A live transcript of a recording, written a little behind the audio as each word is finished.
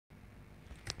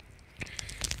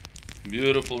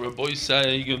Beautiful, Rabbi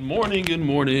say, good morning, good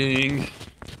morning.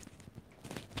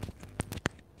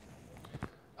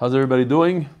 How's everybody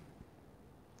doing?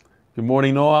 Good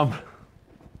morning, Noam.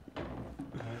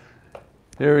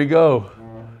 Here we go.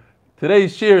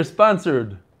 Today's shir is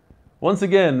sponsored, once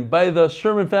again, by the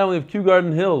Sherman family of Kew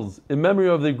Garden Hills, in memory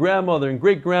of their grandmother and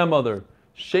great-grandmother,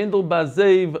 Shendel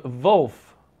Bazev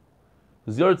Wolf,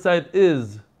 whose yahrzeit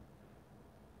is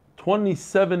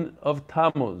 27 of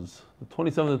Tammuz, the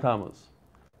 27th of Tammuz.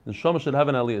 The Neshama should have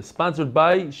an aliyah. Sponsored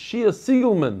by Shia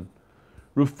Siegelman.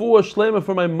 Refuah Shlema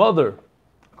for my mother.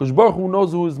 Because Baruch Hu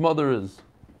knows who his mother is.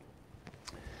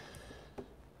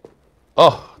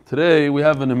 Oh, today we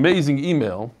have an amazing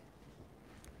email.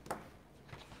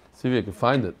 See if I can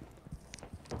find it.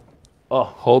 Oh,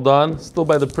 hold on. Still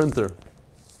by the printer.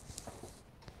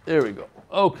 There we go.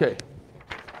 Okay.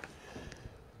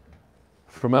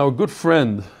 From our good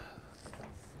friend,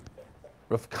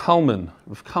 Rav Kalman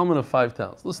of Five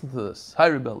Towns. Listen to this. Hi,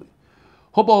 Rebelli.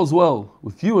 Hope all is well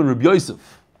with you and Rabbi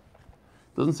Yosef.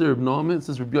 Doesn't say Reb Noam, it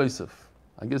says Rabbi Yosef.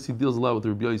 I guess he deals a lot with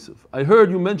Rabbi Yosef. I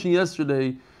heard you mention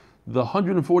yesterday the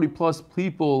 140 plus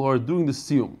people who are doing the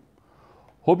Siyum.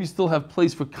 Hope you still have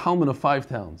place for Kalman of Five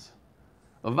Towns.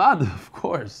 Avad, of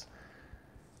course.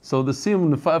 So the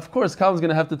Siyum, of course, Kalman's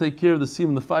going to have to take care of the Siyum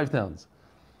in the Five Towns.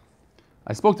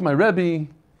 I spoke to my Rebbe.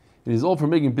 It is all for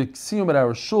making big siyum at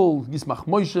our shul, Yismach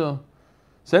Moshe.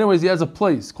 So anyways, he has a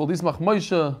place called Yismach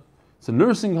Moshe. It's a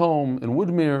nursing home in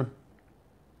Woodmere.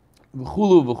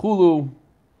 V'chulu.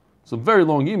 It's a very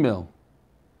long email.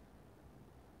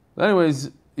 But anyways,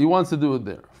 he wants to do it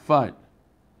there. Fine.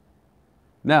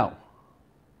 Now,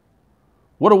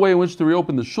 what a way in which to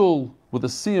reopen the shul with a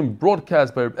siyum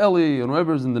broadcast by Reb Eli and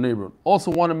whoever's in the neighborhood. Also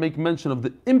want to make mention of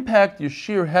the impact your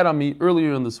shir had on me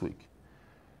earlier in this week.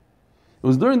 It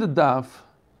was during the daf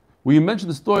where you mentioned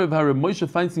the story of how Reb Moshe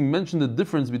Feinstein mentioned the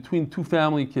difference between two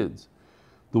family kids.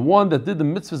 The one that did the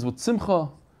mitzvahs with simcha,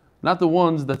 not the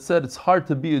ones that said it's hard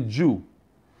to be a Jew.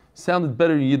 Sounded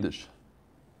better in Yiddish.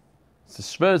 It's a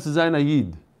shver zu sein a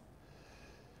Yid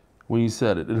when you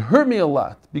said it. It hurt me a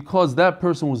lot because that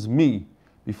person was me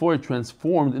before I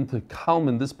transformed into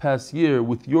Kalman this past year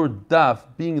with your daf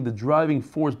being the driving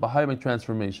force behind my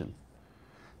transformation.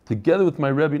 Together with my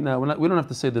Rebbe, now we don't have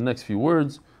to say the next few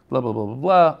words, blah, blah, blah, blah,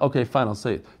 blah. Okay, fine, I'll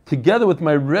say it. Together with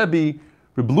my Rebbe,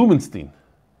 Reb Blumenstein.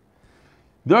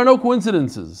 There are no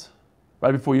coincidences.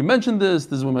 Right before you mentioned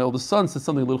this is when my oldest son said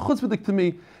something a little chutzpahdik to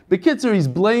me. Bekitzer, he's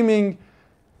blaming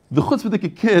the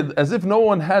chutzpahdik kid as if no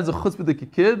one has a chutzpahdik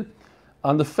kid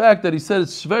on the fact that he said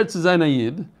it's shver zu sein a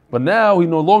Yid, but now he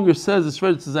no longer says it's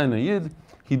shver zu sein a Yid.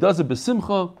 He does it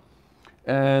besimcha,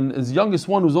 and his youngest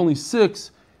one, who's only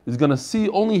 6, is going to see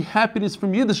only happiness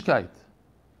from Yiddishkeit.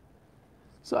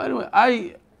 So anyway,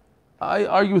 I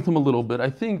argue with him a little bit.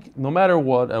 I think no matter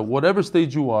what, at whatever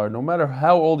stage you are, no matter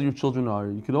how old your children are,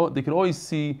 they can always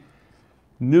see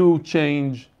new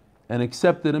change and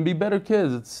accept it and be better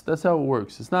kids. That's how it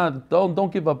works. It's not,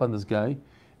 don't give up on this guy.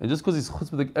 And just because he's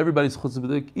chutzpahdik, everybody's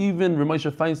chutzpahdik. Even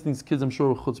Ramosha Feinstein's kids, I'm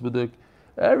sure, are chutzpahdik.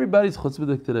 Everybody's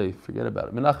chutzpahdik today. Forget about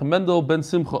it. Menachem Mendel ben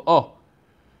Simcha.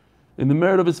 In the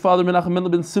merit of his father, Menachem Mendel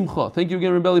ben Simcha. Thank you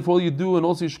again, Rebelli, for all you do, and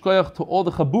also Yishkoyach to all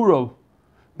the Chaburo.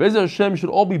 Be'ezer Hashem should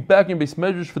all be back in base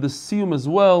measures for the Siyum as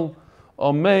well.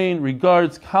 Amen.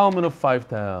 Regards, Kalman of Five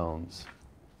Towns.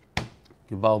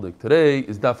 Givaldik. Today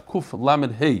is Daf Kuf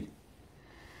Lamed Hey.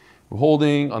 We're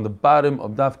holding on the bottom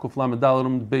of Daf Kuf Lamed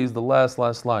Daladum, base the last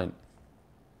line.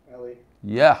 Ellie?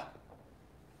 Yeah.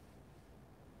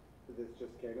 This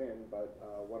just came in, but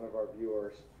one of our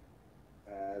viewers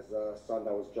has a son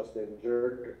that was just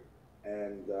injured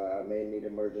and may need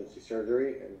emergency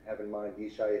surgery. And have in mind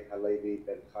Yishai Halevi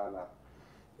Ben Chana.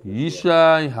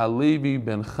 Yishai Halevi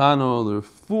Ben Chana, the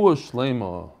Refuah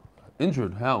Shlema.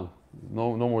 Injured? How?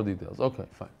 No more details. Okay,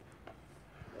 fine.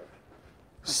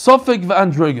 Sofek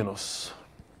v'androgenos.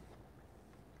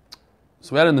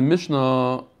 So we had in the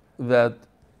Mishnah that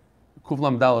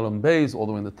Kuflam Daladam Beis, all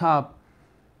the way in the top,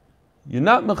 you're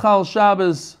not Mechal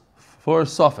Shabbos for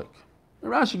Sofek.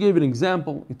 Rashi gave an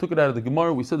example. He took it out of the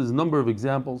Gemara. We said there's a number of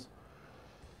examples.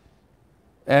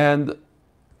 And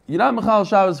you're not Mechal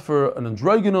Shabbos for an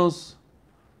androgenos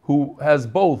who has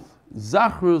both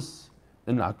Zachrus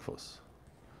and Nakfus.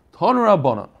 Ton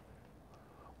Rabbanan.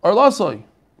 Arlasoi.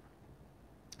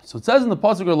 So it says in the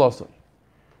Pasuk Arlasoi.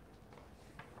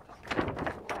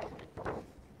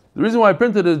 The reason why I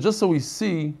printed it is just so we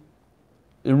see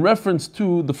in reference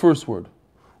to the first word.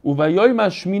 Uvayoy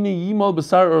mashmini yimal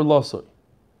besar arlasoi.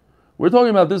 We're talking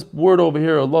about this word over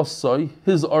here, arlasoi,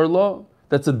 his arla.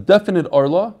 That's a definite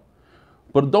arla.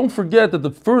 But don't forget that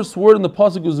the first word in the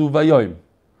pasuk is uvayoyim.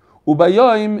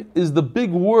 Ubayayim is the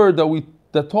big word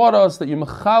that taught us that you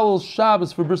mechalel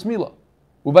Shabbos for bris milah.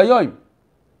 Ubayayim.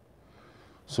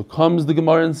 So comes the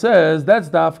Gemara and says, that's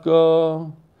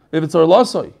dafka if it's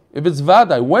orlasoi. If it's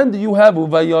vaday, when do you have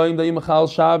ubayayim that you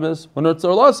mechalel Shabbos? When it's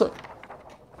orlasoi.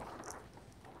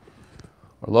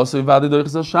 Orlasoi vaday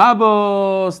doiches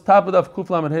Shabbos. Top of daf kuf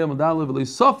lamed hey amudalev v'lei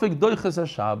sofik doiches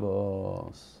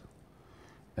Shabbos.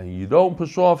 And you don't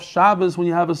push off Shabbos when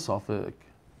you have a sofik.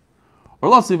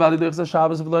 Orlasoi vaday doiches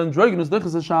Shabbos v'lei androginus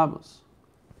doiches Shabbos.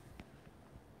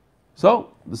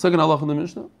 So the second halach in the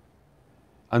Mishnah,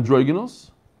 androginus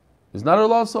is not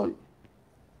orlasoi.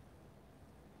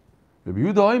 Rabbi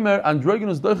Yehuda Omer,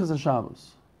 androginus doiches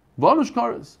Shabbos. V'amish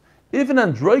kares. If an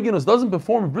androginus doesn't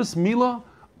perform bris milah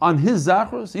on his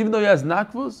zachros, even though he has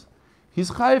nakvus,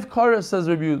 he's chayiv kares, says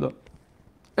Rabbi Yehuda,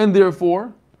 and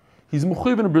therefore he's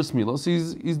mechuyev in a bris milah, so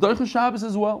he's doiches Shabbos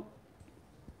as well.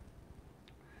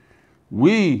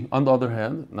 We, on the other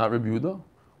hand, not Rabbi Yehuda,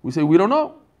 we say we don't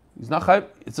know. He's not chayiv.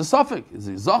 It's a suffix. It's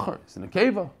a zachar. It's in a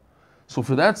keva. So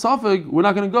for that suffix, we're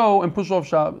not going to go and push off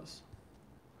Shabbos.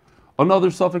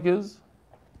 Another suffix is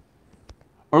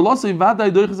what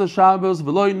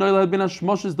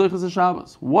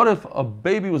if a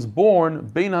baby was born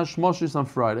bein hashmoshes on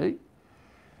Friday, and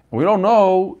we don't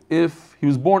know if he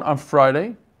was born on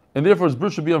Friday, and therefore his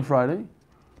birth should be on Friday,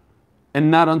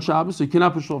 and not on Shabbos, so you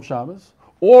cannot push off Shabbos?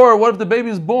 Or what if the baby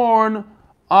is born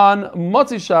on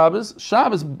Motzi Shabbos,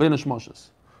 Shabbos bein hashmoshes?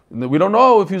 We don't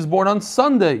know if he was born on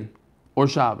Sunday or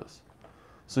Shabbos.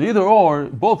 So either or,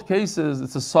 both cases,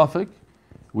 it's a suffix.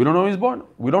 We don't know when he's born.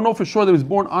 We don't know for sure that he was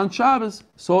born on Shabbos,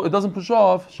 so it doesn't push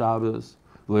off Shabbos.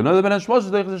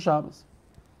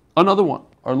 Another one.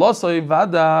 So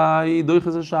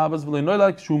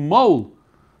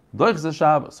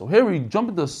here we jump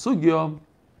into the sugya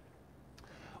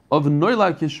of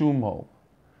noilak yeshumol.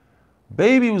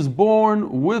 Baby was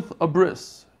born with a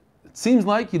bris. It seems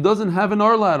like he doesn't have an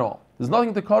arla at all. There's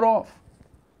nothing to cut off.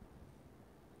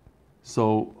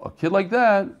 So a kid like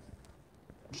that,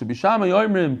 Shebishama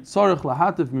yoimrim tzarich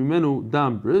lahatif mimenu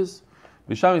dam bris.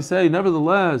 Bishami say,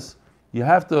 nevertheless, you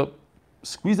have to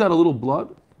squeeze out a little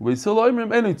blood. We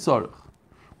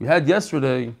had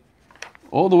yesterday,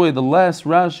 all the way the last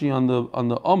Rashi on the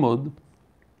Amud.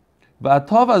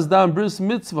 Va'atov as dam bris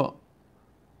mitzvah.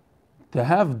 To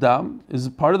have dam is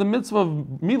part of the mitzvah of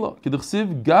milah.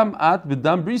 K'dechsiv gam at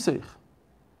v'dam briseich.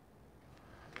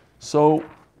 So,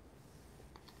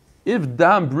 if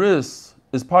dam bris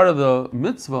is part of the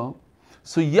mitzvah,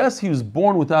 so yes, he was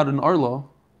born without an arla,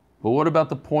 but what about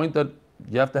the point that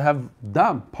you have to have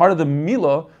dam? Part of the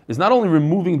milah is not only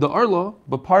removing the arla,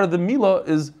 but part of the milah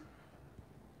is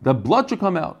the blood should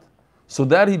come out. So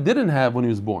that he didn't have when he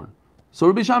was born. So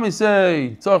Rabbi Shammai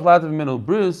say, tzarech latav mimenu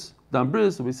bris, dam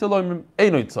bris,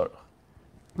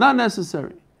 not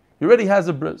necessary. He already has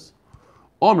a bris.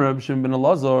 Omer Rabbi Shimon ben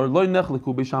Elazar, lo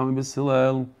nechleku b'Shammai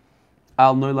b'Hillel,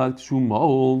 al noilak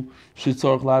shumol,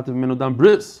 shetzarech latav mimenu dam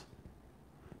bris,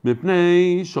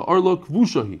 mipnei she'arlo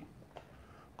kvushahi.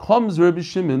 Comes Rabbi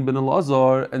Shimon ben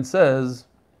Elazar and says,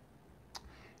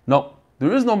 no,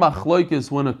 there is no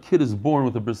machloikis when a kid is born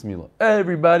with a bris milah.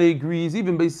 Everybody agrees,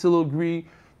 even Beis Hillel agree,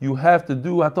 you have to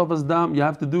do hatavas dam, you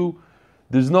have to do,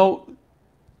 there's no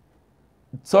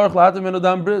tzarech latav mimenu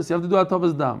dam bris, you have to do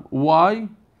hatavas dam. Why?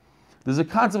 There's a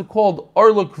concept called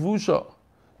arla kvusha.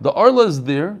 The arla is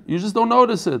there, you just don't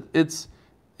notice it. It's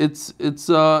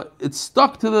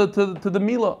stuck to the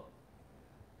milah.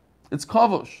 It's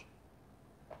kavush.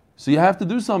 So you have to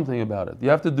do something about it. You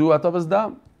have to do atavas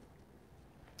dam.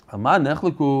 Aman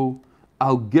nechleku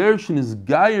al gershin is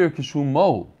gayer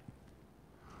kishumol.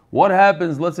 What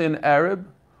happens? Let's say in Arab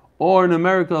or in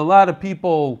America, a lot of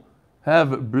people have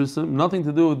brisim, nothing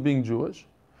to do with being Jewish,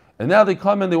 and now they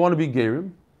come and they want to be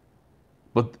gerim.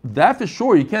 But that for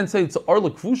sure, you can't say it's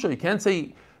arla kvusha. You can't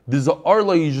say there's an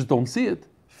arla, you just don't see it.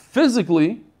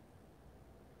 Physically,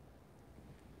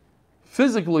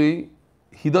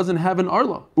 he doesn't have an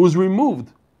arla. It was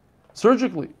removed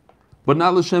surgically, but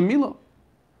not l'shem milah,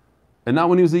 and not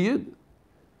when he was a yid.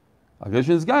 Beis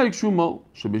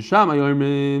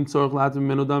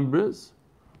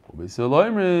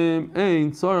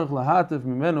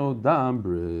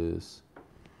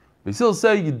Hillel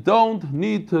say you don't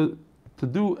need to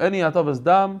do any atavas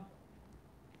dam.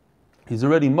 He's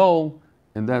already mol,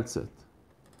 and that's it.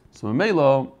 So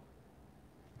Melo,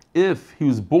 if he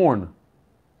was born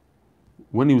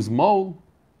when he was mol,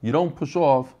 you don't push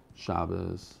off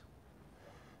Shabbos.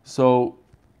 So,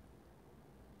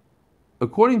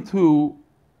 according to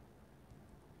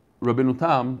Rabbeinu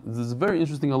Tam, this is a very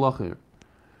interesting halacha here.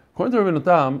 According to Rabbeinu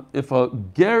Tam, if a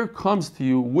ger comes to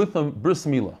you with a bris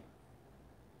milah,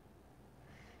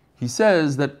 he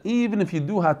says that even if you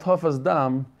do hatafas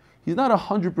dam, he's not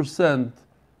 100%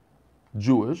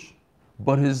 Jewish,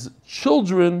 but his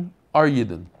children are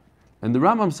Yidden. And the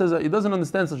Rambam says that he doesn't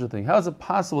understand such a thing. How is it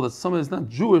possible that someone is not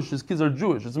Jewish, his kids are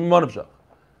Jewish? It's Manavshach.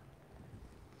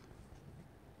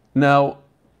 Now,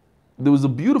 there was a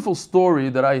beautiful story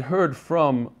that I heard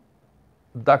from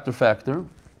Dr. Factor,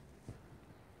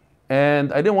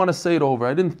 and I didn't want to say it over.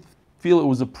 I didn't feel it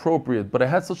was appropriate, but I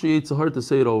had such a yetzer hara to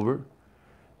say it over,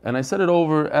 and I said it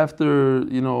over after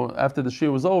the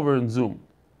shir was over in Zoom.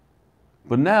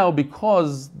 But now,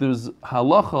 because there's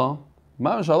halacha,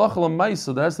 mamash halacha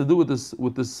l'maisa, that has to do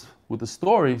with the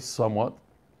story somewhat,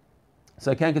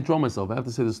 so I can't control myself. I have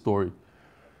to say the story.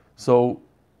 So,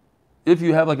 if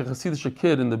you have like a Hasidic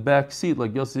kid in the back seat,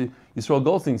 like Yossi Yisrael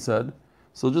Goldstein said,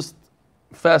 so just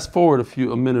fast forward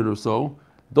a minute or so.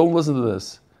 Don't listen to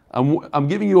this. I'm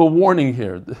giving you a warning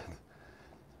here.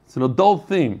 It's an adult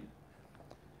theme.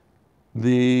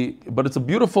 But it's a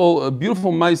beautiful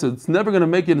Maisa. It's never going to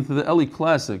make it into the Eli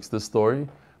Classics, this story,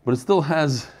 but it still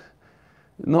has.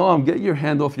 Noam, get your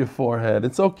hand off your forehead.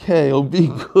 It's okay. It'll be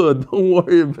good. Don't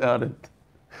worry about it.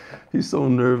 He's so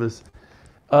nervous.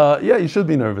 Yeah, you should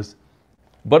be nervous.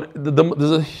 But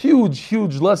there's a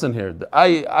huge lesson here.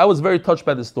 I was very touched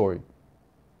by this story.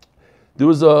 There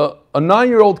was a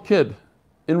 9-year-old kid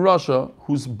in Russia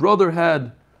whose brother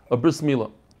had a bris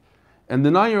milah. And the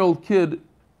 9-year-old kid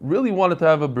really wanted to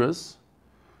have a bris,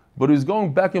 but he was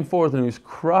going back and forth and he was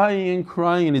crying,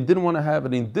 and he didn't want to have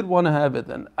it, and he did want to have it.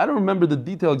 And I don't remember the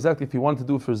detail exactly if he wanted to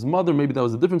do it for his mother, maybe that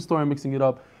was a different story, I'm mixing it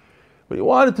up. But he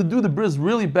wanted to do the bris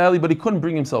really badly, but he couldn't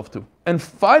bring himself to. And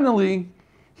finally,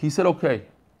 he said, okay,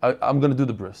 I'm going to do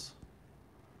the bris.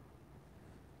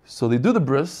 So they do the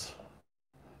bris,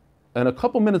 and a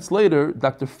couple minutes later,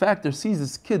 Dr. Factor sees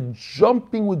this kid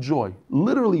jumping with joy,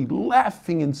 literally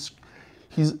laughing, and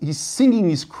he's singing,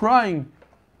 he's crying.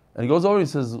 And he goes over and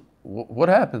he says, what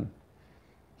happened?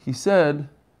 He said,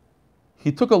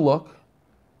 he took a look,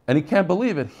 and he can't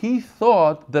believe it. He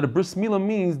thought that a bris milah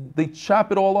means they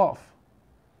chop it all off.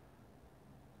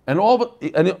 And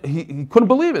he couldn't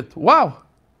believe it. Wow,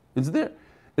 it's there.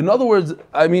 In other words,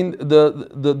 I mean,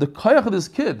 the koyach of this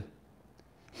kid,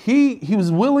 he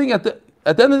was willing at the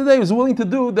end of the day, he was willing to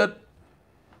do that.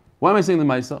 Why am I saying the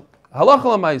Maisa? Halacha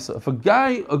l'maisa. If a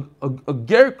guy, a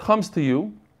ger comes to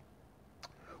you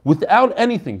without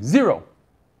anything, zero,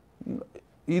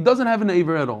 he doesn't have an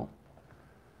aver at all.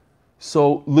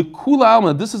 So likula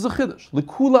alma, this is a chiddush.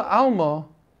 Likula alma,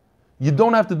 you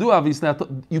don't have to do obviously.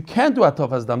 You can't do ataf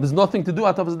hasdam. There's nothing to do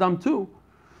ataf hasdam too.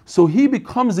 So he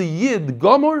becomes a yid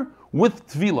gomer with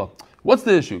tefillah. What's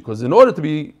the issue? Because in order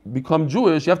to become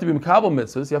Jewish, you have to be mekabel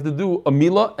mitzvahs. You have to do a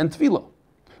milah and tefillah.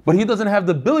 But he doesn't have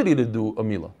the ability to do a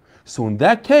milah. So in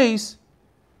that case,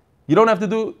 you don't have to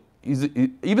do.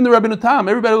 Even the Rabbeinu Tam,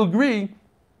 everybody will agree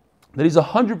that he's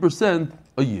 100%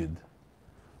 a yid.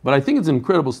 But I think it's an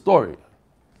incredible story.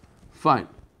 Fine.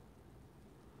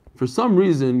 For some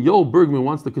reason, Yoel Bergman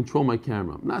wants to control my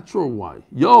camera. I'm not sure why.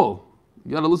 Yoel,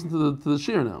 you got to listen to the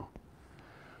shir now.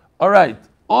 All right.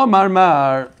 Omar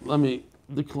Mar. Let me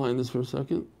decline this for a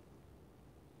second.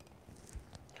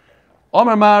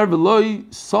 Omar Mar v'loi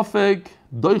sofek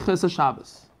doiches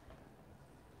haShabbos.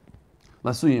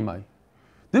 Lasuyimai.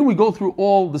 Didn't we go through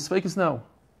all the Sfeikos now?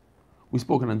 We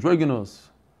spoke on Androgenos.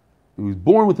 He was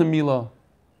born with a milah.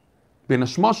 Ben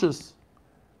Hashmoshes.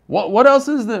 What else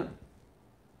is there?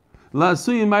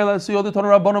 Lasuyimai lasuy odeh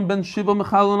tonu rabbanon ben shiva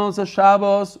mechalonos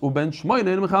haShabbos uben shmoyne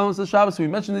mechalonos haShabbos. We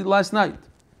mentioned it last night.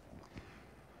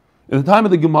 In the time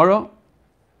of the Gemara,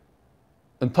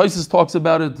 and Taisus talks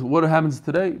about it, what happens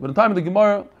today, but in the time of the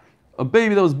Gemara, a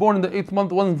baby that was born in the 8th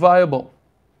month wasn't viable.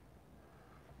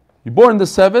 You're born in the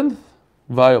 7th,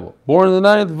 viable. Born in the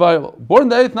 9th, viable. Born in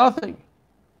the 8th, nothing.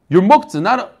 You're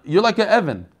muktzah, you're like an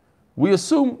Evan. We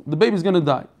assume the baby's going to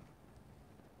die.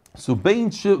 So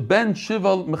ben shiva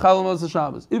mechal mas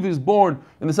Shabbos. If he's born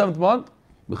in the 7th month,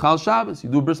 mechal Shabbos, you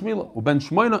do bris milah. Uben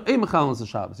shmoyna mechal mas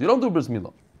Shabbos. You don't do bris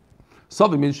milah.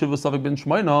 Safek means shiva, Safek ben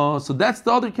shmoyna. So that's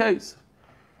the other case.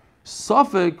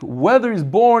 Safek, whether he's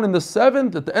born in the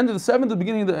 7th, at the end of the 7th, at the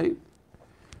beginning of the 8th,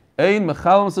 ein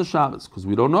mechal mas Shabbos, because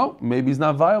we don't know. Maybe he's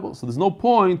not viable. So there's no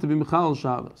point to be mechal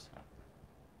Shabbos.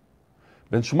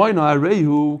 Ben shmoyna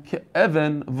arehu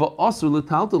ke'even va'asur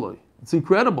letalteloi. It's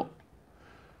incredible.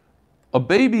 A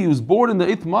baby who's born in the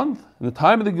 8th month, in the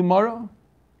time of the Gemara,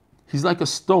 he's like a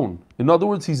stone. In other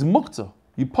words, he's muktzah.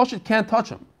 You push it, can't touch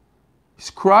him. He's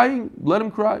crying, let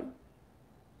him cry.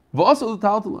 V'asur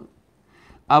letalteloi.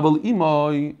 Aval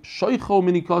imay shoicho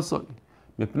minikasoi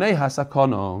mipnei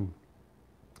hasakana.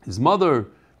 His mother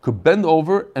could bend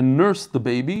over and nurse the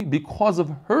baby because of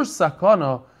her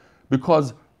sakana,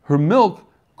 because her milk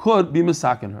could be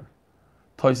misakin her.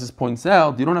 Tosfos points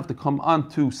out you don't have to come on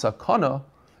to sakana.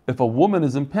 If a woman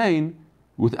is in pain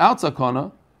without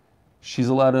sakana, she's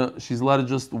allowed to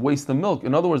just waste the milk.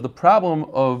 In other words, the problem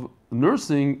of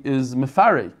nursing is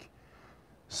mefarek.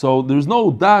 So there's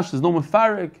no dash, there's no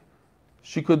mefarek.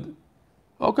 She could,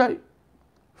 okay,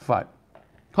 fine.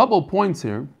 Couple of points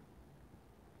here.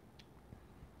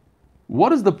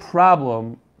 What is the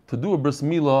problem to do a bris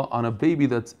milah on a baby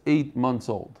that's 8 months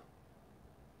old?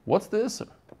 What's the isser?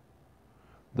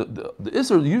 The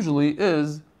isser usually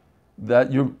is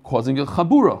that you're causing a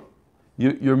chabura.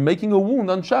 You're making a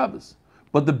wound on Shabbos.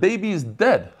 But the baby is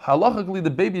dead. Halachically, the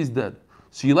baby is dead.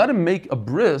 So you let him make a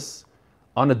bris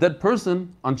on a dead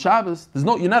person on Shabbos.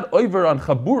 You're not over on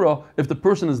chabura if the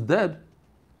person is dead.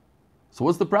 So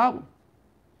what's the problem?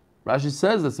 Rashi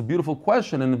says that's a beautiful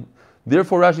question, and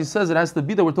therefore Rashi says it has to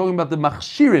be that we're talking about the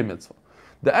machshire mitzvah.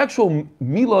 The actual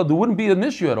milah, there wouldn't be an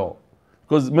issue at all.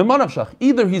 Because memanavshach,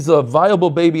 either he's a viable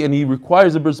baby and he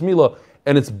requires a bris milah,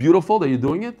 and it's beautiful that you're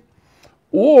doing it,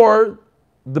 or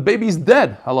the baby's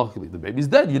dead. Halachically, the baby's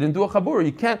dead. You didn't do a chabura.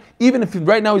 You can't, even if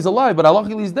right now he's alive, but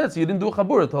halachically he's dead, so you didn't do a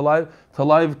chabura to a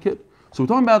live kid. So we're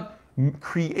talking about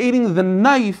creating the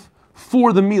knife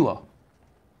for the milah.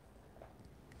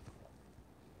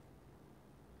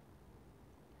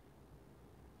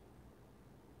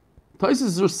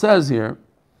 Tosfos says here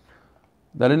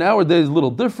that in our day is a little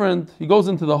different. He goes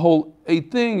into the whole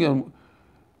 8 thing,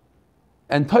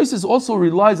 and Tosfos also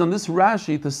relies on this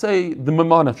Rashi to say the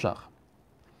memanavshach.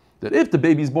 That if the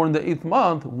baby is born in the 8th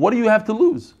month, what do you have to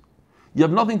lose? You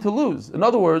have nothing to lose. In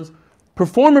other words,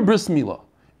 perform a bris milah.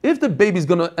 If the baby's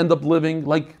going to end up living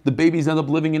like the babies end up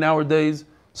living in our days,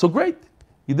 so great,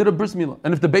 you did a bris milah.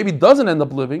 And if the baby doesn't end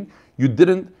up living, you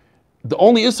didn't. The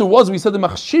only isser was, we said the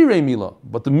machshire milah,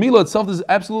 but the milah itself there's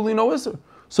absolutely no isser.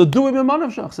 So do it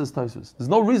memanavshach, says Tosfos. There's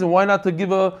no reason why not to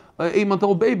give a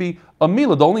 8-month-old baby a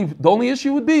milah. The only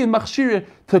issue would be in machshire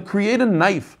to create a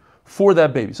knife for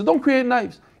that baby. So don't create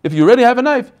knives. If you already have a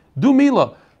knife, do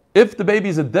milah. If the baby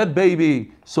is a dead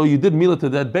baby, so you did milah to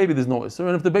that baby, there's no isser.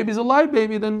 And if the baby is a live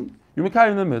baby, then you're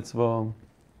mekayim the mitzvah.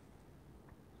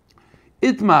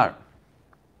 Itmar.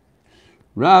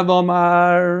 Rav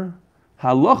Amar.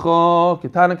 Halacha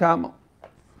ketana kama.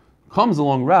 Comes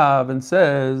along Rav and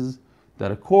says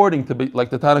that according to like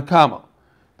the Tana Kama,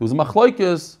 there was a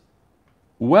machlokes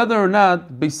whether or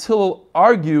not Beis Hillel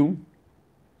argue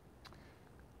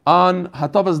on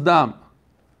hatavas dam.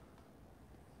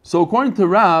 So according to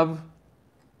Rav,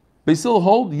 Beis Hillel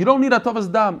hold you don't need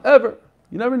hatavas dam ever.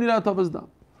 You never need hatavas dam.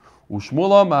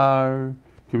 Ushmuel Amar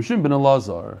Kibshim ben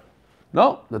Elazar.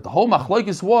 No, that the whole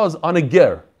machlokes was on a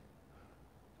ger.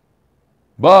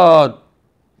 But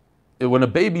when a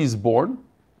baby is born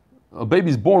with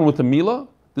a milah,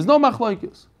 there's no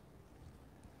machlokes.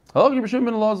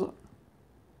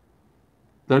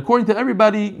 That according to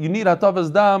everybody, you need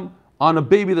hatavas dam on a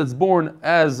baby that's born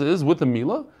as is with a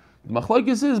milah. The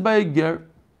machlokes is by a ger.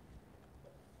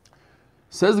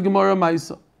 Says the Gemara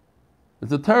Maisa.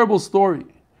 It's a terrible story.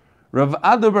 Rav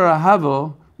Ada bar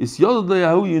Ahava is Yodad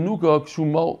Le'ahu Yenuka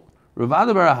Kshumol. Rav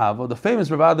Ada bar Ahava, the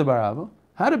famous Rav Ada bar Ahava,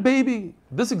 had a baby.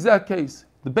 This exact case.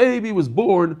 The baby was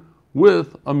born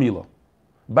with a milah.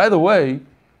 By the way,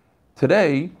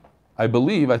 today, I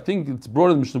think it's brought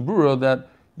in the Mishnah Berurah that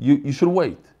you should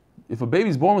wait. If a baby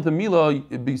is born with a milah,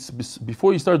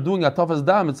 before you start doing hatavas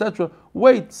dam, etc.,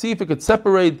 wait, see if it could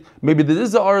separate. Maybe there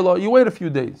is a arla. You wait a few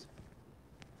days.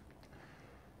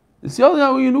 Ahadrei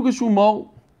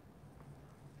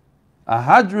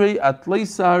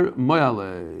atleisar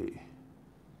moyale.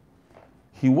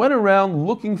 He went around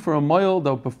looking for a moyal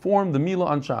that would perform the milah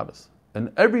on Shabbos.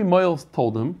 And every moyal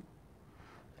told him,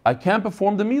 I can't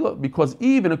perform the milah, because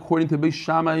even according to Beis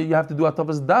Shammai, you have to do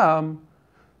hatavas dam,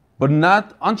 but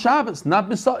not on Shabbos, not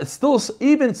misal. It's still,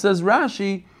 even, says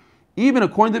Rashi, even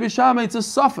according to Beis Shammai, it's a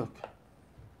suffix.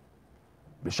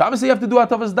 Beis Shammai you have to do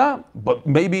hatavas dam, but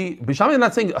maybe, Beis Shammai is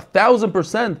not saying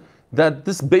 1,000% that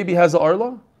this baby has an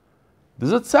arla.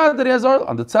 There's a tzad that he has arla.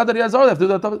 On the tzad that he has arla, they have to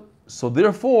do hatavas. So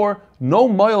therefore, no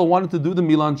moyal wanted to do the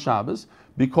milah on Shabbos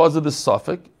because of the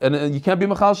suffix, and you can't be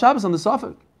machal Shabbos on the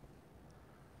suffix.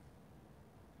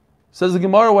 Says the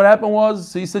Gemara, what happened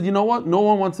was, so he said, you know what? No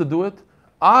one wants to do it.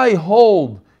 I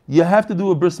hold you have to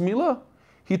do a bris milah.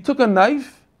 He took a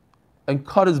knife and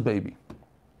cut his baby.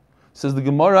 Says the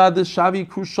Gemara, this shavi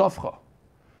krushavcha.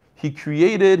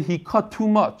 He cut too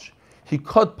much. He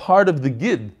cut part of the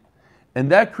gid,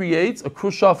 and that creates a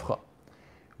krushavcha.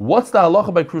 What's the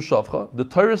halacha by krushavcha? The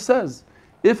Torah says,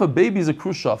 if a baby is a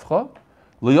krushavcha,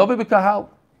 l'yaveh b'kahal,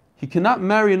 he cannot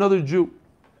marry another Jew.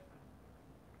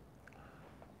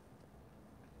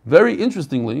 Very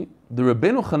interestingly, the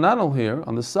Rabbeinu Hananel here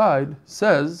on the side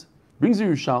says, brings a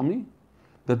Yerushalmi,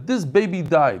 that this baby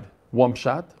died. One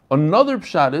pshat. Another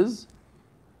pshat is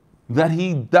that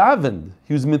he davened,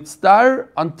 he was mitzvah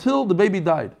until the baby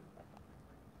died.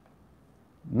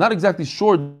 Not exactly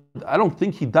sure. I don't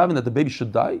think he davened that the baby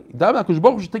should die. He davened that HaKadosh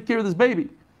Baruch Hu should take care of this baby.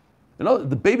 You know,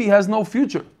 the baby has no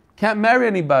future. Can't marry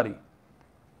anybody.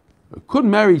 Could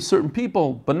marry certain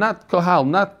people, but not kahal,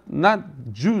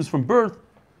 not Jews from birth.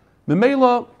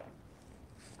 Memela,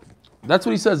 that's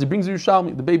what he says. He brings a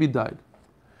Yerushalmi. The baby died.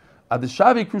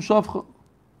 Adeshavi krushavcha.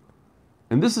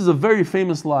 And this is a very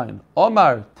famous line.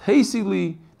 Omar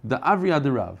teisili the avri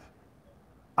adirav.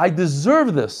 I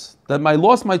deserve this, that I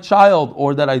lost my child,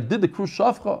 or that I did the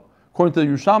krushavcha. According to the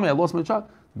Yerushalmi, I lost my child.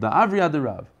 The avri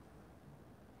adirav.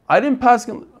 I didn't pass.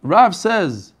 Rav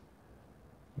says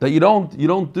that you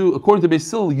don't do, according to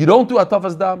Beis Hillel, you don't do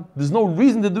atafas dam. There's no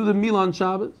reason to do the milah on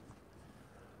Shabbos.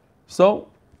 So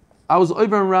I was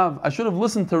over in Rav. I should have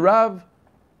listened to Rav,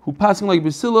 who passing like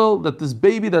Beis Hillel, that this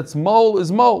baby that's mole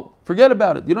is mole. Forget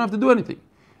about it. You don't have to do anything.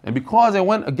 And because I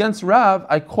went against Rav,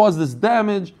 I caused this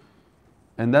damage,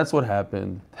 and that's what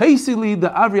happened. Teisili the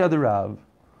avri ad Rav.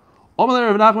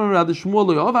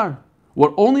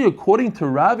 What only according to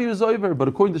Rav he was over, but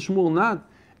according to Shmuel not.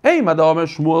 In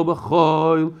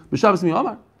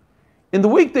the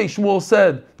weekday, Shmuel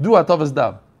said, do atavas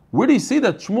dam. Where do you see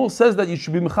that Shmuel says that you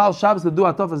should be Michal Shabbos to do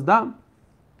atavas dam?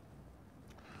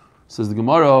 Says the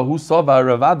Gemara, who saw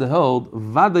Ravada held,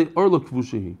 Vade Orla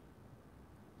Kvushihi.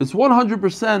 It's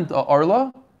 100% a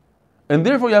Orla, and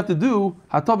therefore you have to do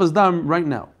atavas dam right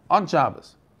now, on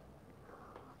Shabbos.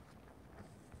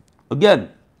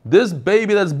 Again, this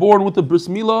baby that's born with the bris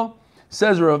milah,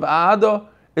 says Rav Ada,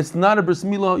 it's not a bris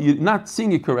milah, you're not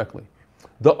seeing it correctly.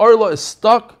 The Orla is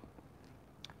stuck.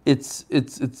 It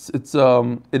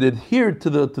adhered to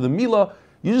the milah.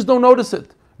 You just don't notice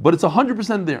it, but it's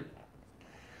 100% there.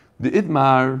 The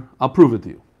Itmar, I'll prove it to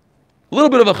you. A little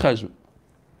bit of a cheshbon.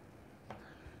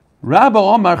 Rabba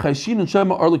Omar Chayshin and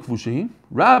Shema Arla Kvusha.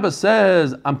 Rabba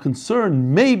says, I'm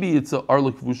concerned maybe it's a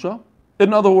Arla Kvusha.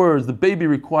 In other words, the baby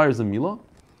requires a milah.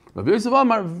 Rabbi Yosef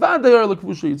Omar Vade Arla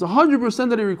Kvusha. It's 100%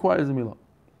 that he requires a milah.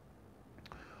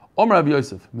 Omar Rabbi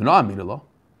Yosef,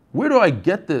 where do I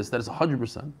get this that it's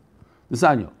 100%? This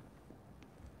anyo.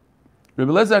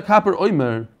 Rabbi Lezer Kaper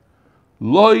Oimer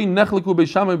Loi nechliku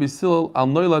beishamai beisil al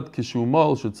noilat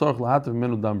kishumol shetzorch lahatav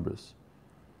menu dambris.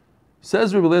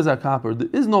 Says Rabbi Lezer Kaper, there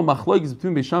is no machlokes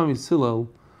between beishamai and beisil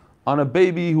on a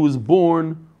baby who was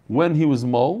born when he was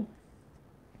mol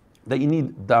that you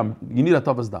need dam, you need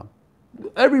atavas dam.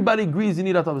 Everybody agrees you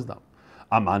need atavas dam.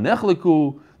 Ama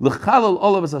nechliku lechalal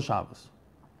olav es hashavos.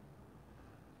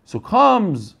 So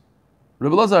comes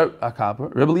Rabbi Eliezer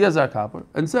Akaper,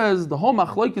 and says the whole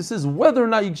machlokes is whether or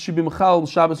not you should be mechal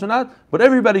Shabbos or not, but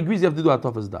everybody agrees you have to do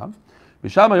atafas dam.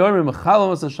 B'Shamai yomer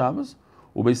mechal es Shabbos,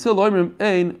 u'Beisil yomer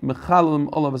ein mechal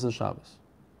olav es Shabbos.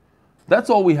 That's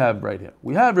all we have right here.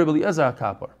 We have Rabbi Eliezer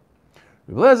Akaper.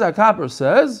 Rabbi Eliezer Akaper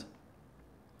says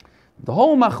the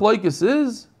whole machlokes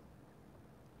is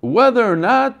whether or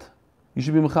not you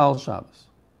should be mechal Shabbos.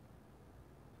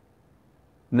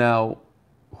 Now,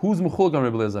 who's mechulk on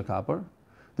Rabbi Eliezer Kaper?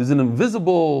 There's an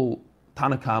invisible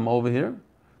Tanakama over here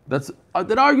that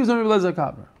argues on Rabbi Eliezer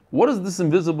Kaper. What does this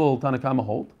invisible Tanakama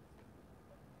hold?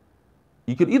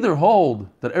 You could either hold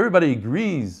that everybody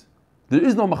agrees there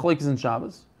is no machlekes in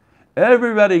Shabbos,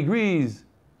 everybody agrees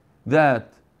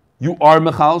that you are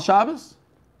mechal Shabbos,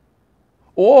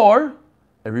 or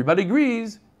everybody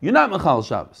agrees you're not mechal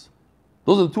Shabbos.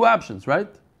 Those are the two options, right?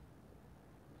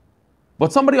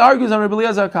 But somebody argues on Rabbi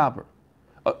Eliezer Kaper.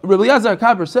 Rabbi Eliezer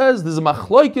Kaper says there's a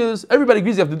machlokes. Everybody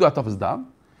agrees you have to do atafas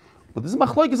dam, but there's a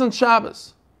machlokes on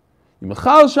Shabbos. You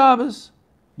mechal Shabbos,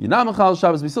 you're not mechal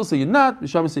Shabbos. We still say you're not.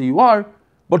 Bisham say you are.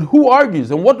 But who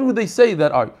argues? And what do they say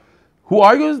that argue? Who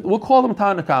argues? We'll call them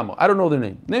Tanakama. I don't know their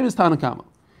name. Name is Tanakama.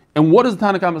 And what does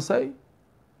Tanakama say?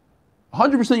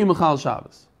 100% you mechal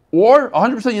Shabbos, or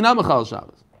 100% you're not mechal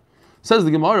Shabbos. Says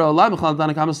the Gemara, Allah mechal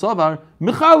Tanakama sovar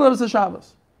mechal es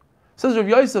Shabbos. Says Rav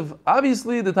Yosef,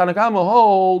 obviously the Tanakama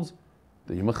holds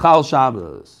that you mechal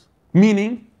Shabbos.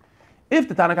 Meaning, if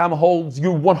the Tanakama holds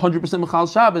you 100%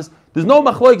 mechal Shabbos, there's no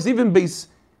machlokes, even Beis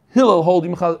Hillel hold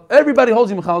you mechal. Everybody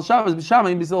holds you mechal Shabbos.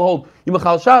 B'Shamai and Beis Hillel hold you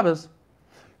mechal Shabbos.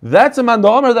 That's a man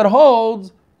d'Omer that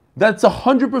holds that's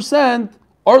 100%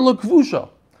 arla kvusha.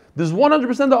 There's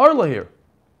 100% the arla here.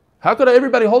 How could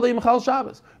everybody hold that you mechal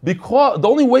Shabbos? Because the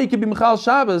only way you can be mechal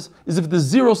Shabbos is if there's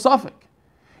zero suffix.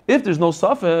 If there's no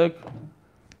suffix,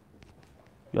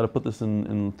 you got to put this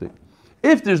in.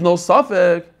 If there's no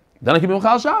suffix, then I can be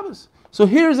mechal Shabbos. So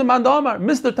here's a man Amar,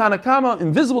 Mr. Tanakama,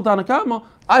 invisible Tanakama.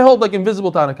 I hold like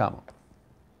invisible Tanakama.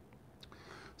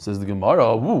 Says the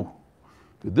Gemara, woo.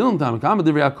 Who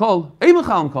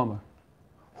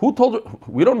told her?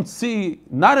 We don't see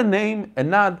not a name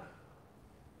and not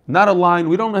a line.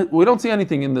 We don't see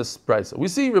anything in this price. We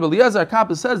see Rebbe Eliezer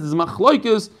Kappa says there's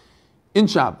machloikis in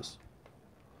Shabbos.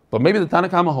 But maybe the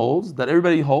Tanakama holds that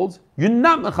everybody holds you're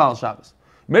not mechal Shabbos.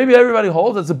 Maybe everybody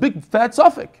holds that's a big fat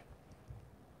suffix.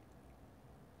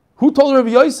 Who told Rabbi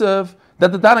Yosef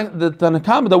that the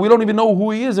Tanakama, that we don't even know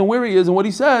who he is and where he is and what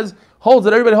he says, holds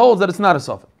that everybody holds that it's not a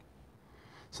suffix?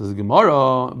 Says the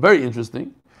Gemara, very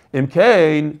interesting. So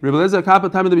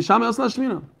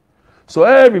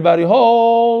everybody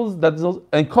holds that,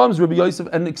 and comes Rabbi Yosef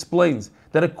and explains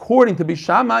that according to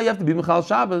Bishamai, you have to be Mechal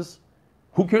Shabbos.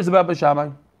 Who cares about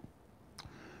Bishamai?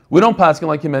 We don't paskin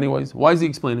like him anyways. Why is he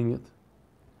explaining it?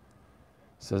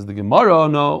 Says the Gemara,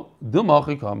 no.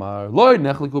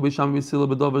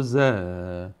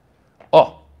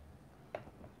 Oh,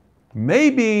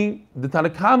 maybe the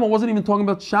Tanakama wasn't even talking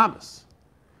about Shabbos.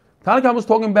 Tanakama was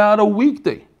talking about a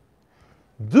weekday.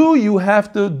 Do you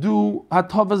have to do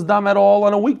Hatavas Dam at all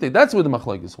on a weekday? That's where the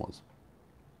Machlekes was.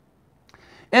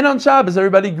 And on Shabbos,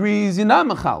 everybody agrees you're not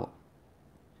Mechal.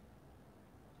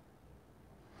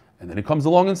 And then he comes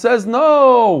along and says,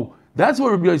 no, that's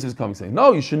what Rabbi Yosef is coming saying.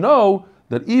 No, you should know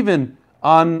that even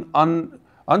on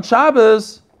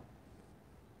Shabbos,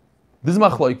 this is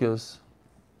Machlekes.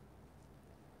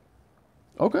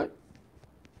 Okay.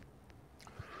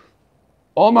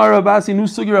 Omar Rabasi nu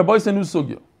sugya, Rabbi nu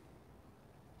sugya.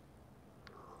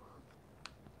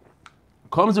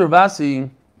 Comes Ravasi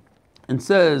and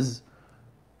says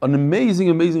an amazing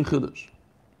chiddush.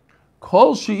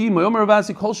 Kol she'ima, Omar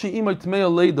Ravasi, kol she'ima tmei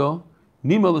leida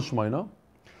nima l'shmeina,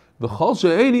 v'chol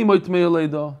she'ein ima tmei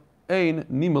leida ein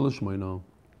nima l'shmeina.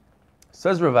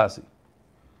 Says Ravasi.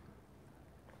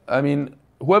 I mean,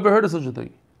 whoever heard of such a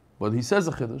thing? But he says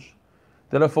a chiddush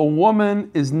that if a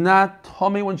woman is not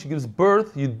tummy when she gives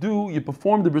birth, you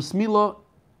perform the bris milah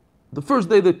the first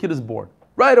day the kid is born,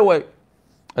 right away.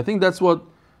 I think that's what,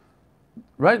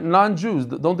 right? Non-Jews,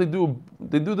 don't they do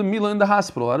the milah in the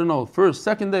hospital? I don't know, first,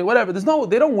 second day, whatever.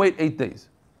 They don't wait 8 days.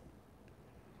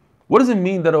 What does it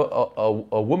mean that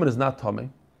a woman is not tummy?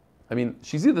 I mean,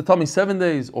 she's either tummy 7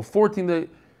 days or 14 days.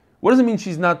 What does it mean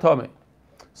she's not tummy?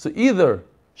 So either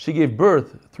she gave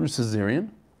birth through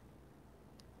cesarean,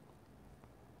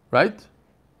 right?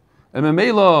 And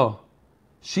Memela,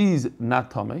 she's not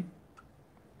tummy,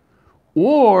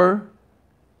 or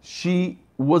she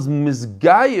was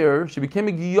misgayer, she became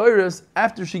a giyoris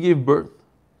after she gave birth.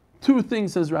 2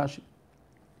 things, says Rashi.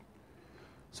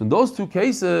 So in those 2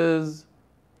 cases,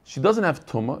 she doesn't have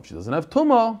tumah. If she doesn't have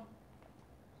tumah,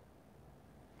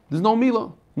 there's no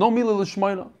milah. No milah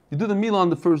l'shmeina. You do the milah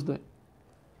on the first day.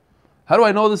 How do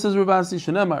I know this is Ravasi?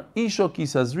 Shenemar, Isha ki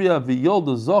sazriya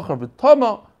v'yolda zochar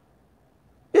v'tama.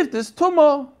 If there's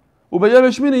tumah,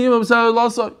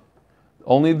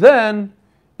 only then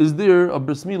is there a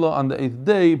bris milah on the 8th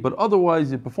day, but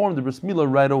otherwise you perform the bris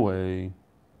milah right away.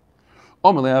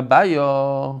 Ask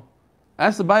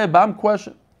the Abaya Bam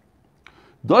question.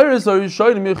 What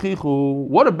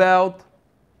about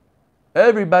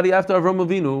everybody after Avram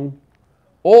Avinu?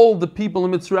 All the people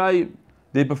in Mitzrayim,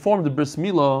 they performed the bris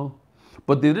milah,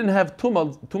 but they didn't have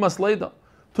tumas leida.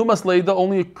 Tumas leida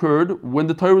only occurred when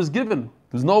the Torah was given.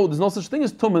 There's no such thing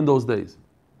as tumah in those days.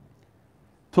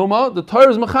 Tumah, the Torah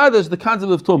is machadash, the concept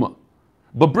of tumah.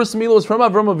 But bris milah was from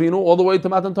Avram Avinu all the way to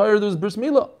Matan Torah. There was bris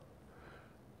milah.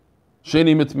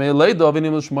 Sheni mitmei leida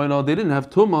v'nim l'shmoina. They didn't have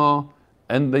tumah,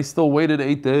 and they still waited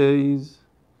 8 days.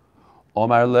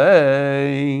 Omar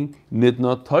lei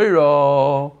nitna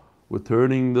Torah. We're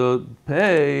turning the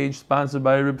page, sponsored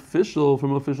by Rib Fischel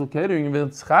from Official Catering.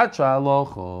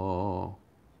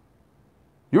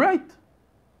 You're right.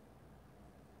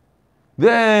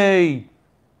 They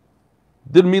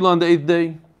did milah on the 8th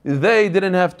day. They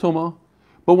didn't have tumah.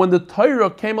 But when the Torah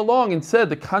came along and said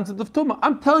the concept of tumah,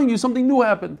 I'm telling you something new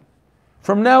happened.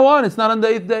 From now on, it's not on the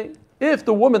 8th day. If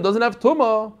the woman doesn't have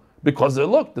tumah, because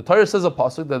look, the Torah says a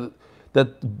pasuk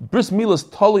that bris milah is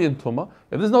tali in tumah.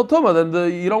 If there's no tumah, then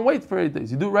you don't wait for 8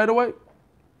 days. You do it right away.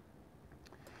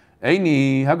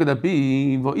 Eini, how could that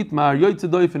be?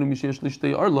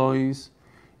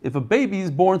 If a baby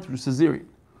is born through cesarean,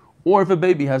 or if a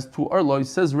baby has 2 arlois,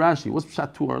 says Rashi, what's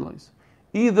pshat 2 arlois?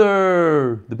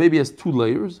 Either the baby has 2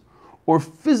 layers, or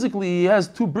physically he has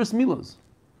 2 bris milahs.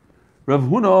 Rav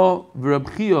Huna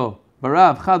v'Rab Chia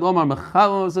barav chad omar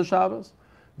mechal Shabbos,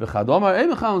 v'chad omar ei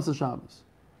mechal Shabbos.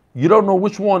 You don't know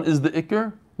which one is the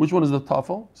ikr, which one is the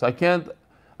tafel. So I can't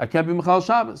be mechal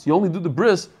Shabbos. You only do the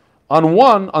bris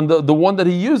on the one that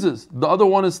he uses. The other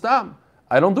one is stam.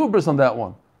 I don't do a bris on that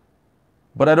one,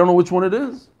 but I don't know which one it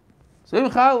is. Same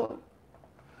challah.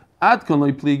 Ad kan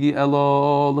loy pligi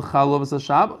elo l'chalav es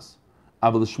Shabbos.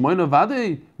 Aval shmoina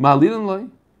vadei ma'alin loy.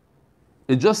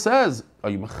 It just says, are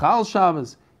you mechal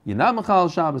Shabbos? You're not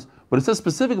mechal Shabbos. But it says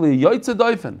specifically, yoytze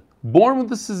doifen, born with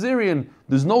the cesarean,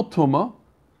 there's no tumah.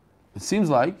 It seems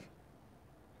like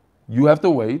you have to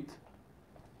wait.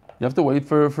 You have to wait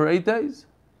for 8 days.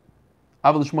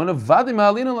 Aval shmoina vadei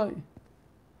ma'alin loy.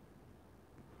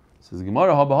 Says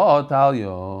Gemara, habaha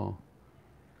talyo.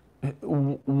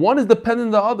 One is dependent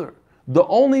on the other. The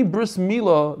only bris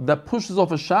milah that pushes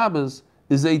off a Shabbos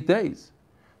is 8 days.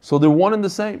 So they're one and the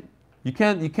same. You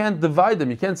can't divide them.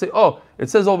 You can't say, oh, it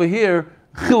says over here,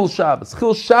 Chil Shabbos.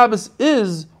 Chil Shabbos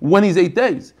is when he's 8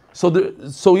 days. So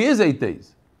he is 8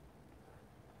 days.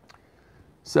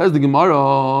 Says the Gemara,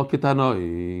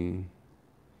 Ketanoi.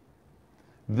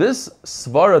 This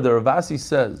svara, the Ravasi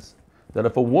says, that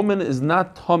if a woman is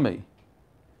not tamei,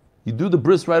 you do the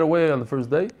bris right away on the first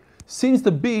day, seems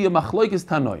to be a machlokes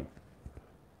tanoim.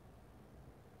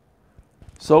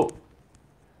 So,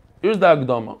 here's the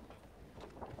Akdama.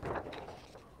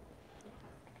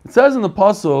 It says in the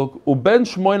pasuk, "Uben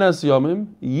shmoinas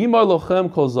yamim yimar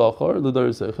lochem kol zachar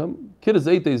l'darisechem." Kid is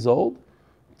 8 days old.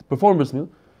 Perform bris milah.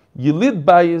 Yilid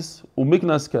bayis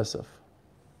umiknas kesef.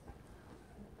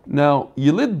 Now,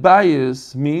 yilid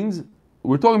bayis means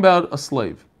we're talking about a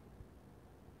slave.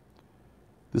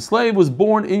 The slave was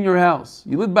born in your house.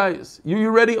 Yilid bayis. You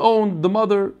already owned the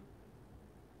mother.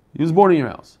 He was born in your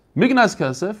house. Miknas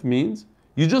kesef means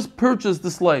you just purchased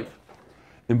the slave.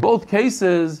 In both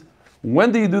cases,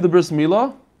 when do you do the bris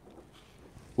milah?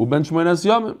 Uben shmoinas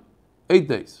yamim, 8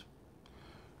 days.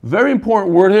 Very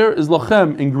important word here is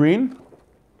lachem in green.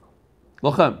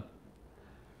 Lachem.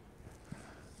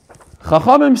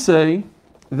 Chachamim say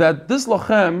that this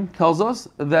lachem tells us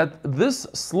that this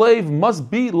slave must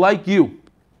be like you.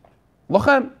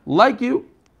 Lachem, like you.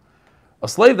 A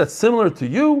slave that's similar to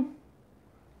you,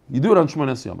 you do it on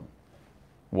shmoinas yamim.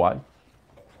 Why?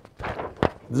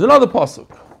 There's another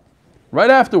pasuk. Right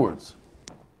afterwards.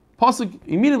 Pasuk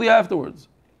immediately afterwards.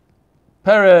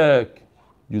 Perek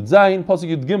Yud Zayin, pasuk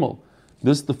Yud Gimel.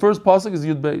 The first pasuk is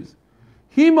Yud Beis.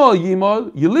 Himal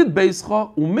yimal yilid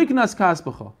beischa umiknas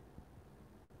kaspecha.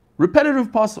 Repetitive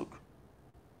pasuk.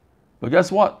 But guess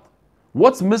what?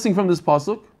 What's missing from this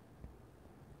pasuk?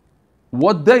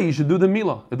 What day you should do the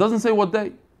milah. It doesn't say what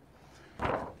day.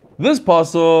 This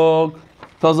pasuk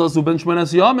tells us uben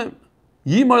shmoinas yamim.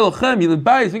 Yimal lachem yilid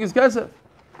beis miknas kesef.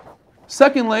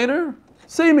 Second later,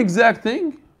 same exact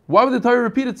thing. Why would the Torah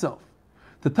repeat itself?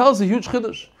 To tell us a huge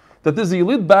chiddush that there's a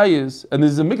yilid bayis and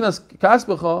there's a miknas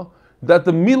kaspecha, that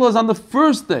the milah is on the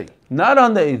first day, not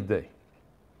on the 8th day.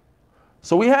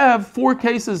 So we have 4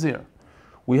 cases here.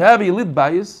 We have a yilid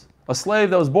bayis, a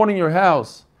slave that was born in your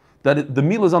house, that the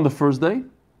milah is on the first day,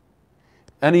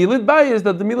 and a yilid bayis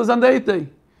that the milah is on the 8th day.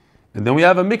 And then we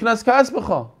have a miknas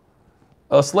kaspecha,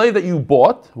 a slave that you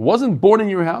bought, wasn't born in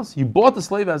your house, you bought the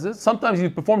slave as is. Sometimes you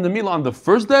perform the milah on the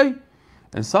first day,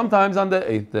 and sometimes on the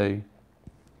 8th day.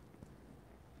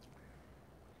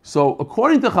 So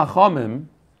according to Chachamim,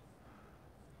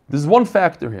 there's one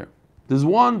factor here. There's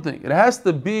one thing. It has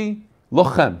to be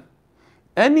lochem.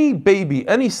 Any baby,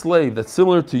 any slave that's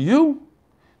similar to you,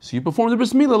 so you perform the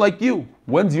bris milah like you.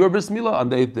 When's your bris milah? On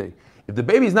the 8th day. If the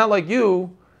baby is not like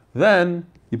you, then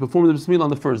you perform the bris milah on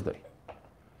the first day.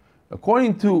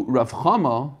 According to Rav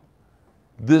Chama,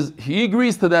 he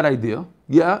agrees to that idea.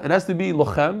 Yeah, it has to be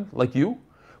lochem, like you.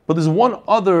 But there's one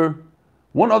other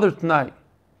t'nai.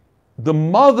 The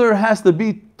mother has to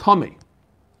be tamei.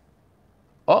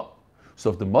 Oh, so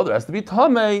if the mother has to be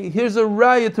tamei, here's a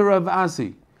raya to Rav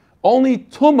Asi. Only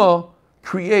tumah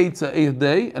creates an 8th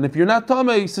day, and if you're not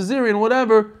tamei, cesarean,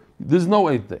 whatever, there's no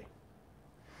 8th day.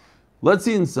 Let's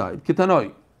see inside.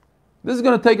 Kitanoi. This is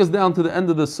going to take us down to the end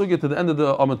of the sugya, to the end of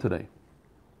the Amud today.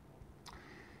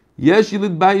 Yesh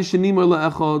yilid bayis shenimar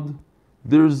le'echad.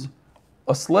 There's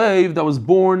a slave that was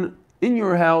born in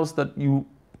your house that the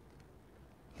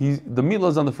milah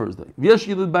is on the first day. Yesh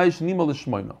yilid bayis shenimar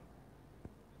le'shmoina.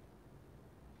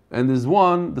 And there's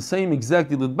one, the same exact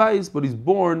yilid bayis, but he's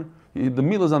born, the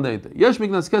milah is on the 8th day. Yesh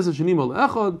miknas kesef shenimar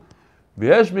le'echad.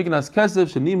 V'yesh miknas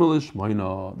kesef shenimar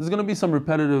le'shmoina. There's going to be some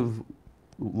repetitive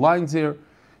lines here.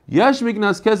 Yesh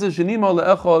miknas kesef shenima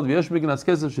le'echad, v'yesh miknas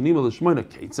kesef shenima le'shmoina.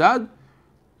 Keitzad?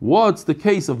 What's the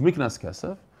case of miknas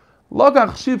kesef?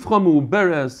 Lokach shivcha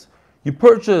mu'beres. You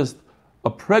purchased a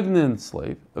pregnant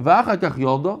slave, v'achakach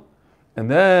yolda,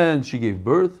 and then she gave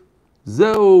birth.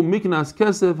 Zeu miknas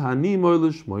kesef hanima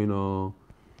le'shmoina.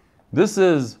 This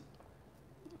is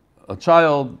a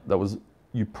child that was,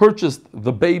 you purchased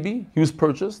the baby, he was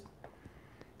purchased,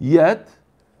 yet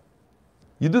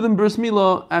you do the bris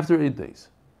milah after 8 days.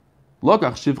 But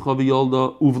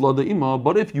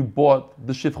if you bought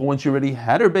the shifcha when she already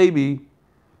had her baby,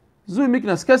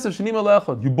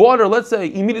 you bought her, let's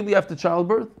say, immediately after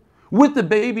childbirth, with the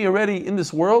baby already in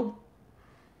this world,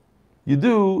 you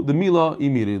do the milah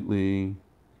immediately.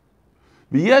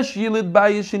 Now,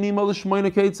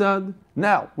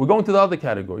 we're going to the other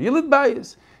category. Yilid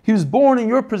bayis. He was born in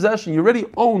your possession. You already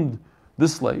owned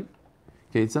this slave.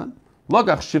 You bought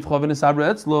a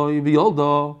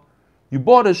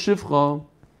shifcha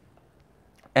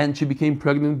and she became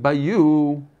pregnant by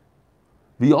you.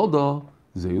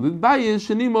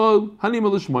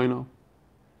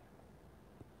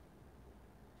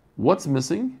 What's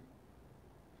missing?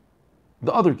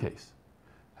 The other case.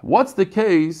 What's the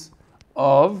case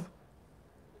of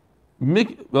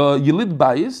Yilid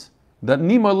Bayis that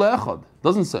Nima Le'echad?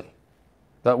 Doesn't say.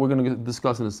 That we're going to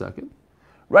discuss in a second.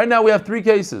 Right now we have 3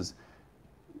 cases.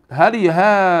 How do you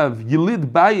have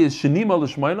Yilid Bayis Shenima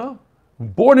L'Shmaina?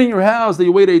 Born in your house that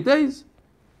you wait 8 days?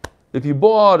 If you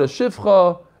bought a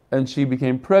shifcha and she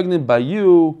became pregnant by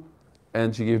you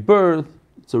and she gave birth,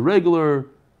 it's a regular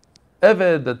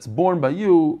Eved that's born by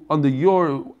you under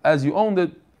your, as you owned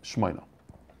it, Shmaina.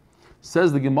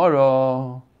 Says the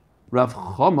Gemara, Rav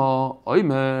Chama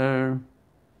Oimer.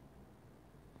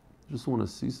 Just want to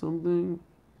see something?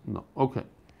 No. Okay.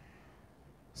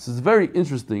 This is very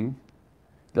interesting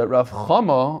that Rav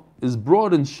Chama is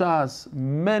brought in Shas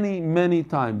many, many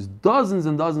times, dozens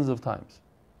and dozens of times.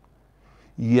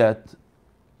 Yet,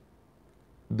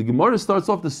 the Gemara starts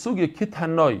off the Sugya Kit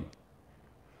Hanoi.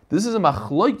 This is a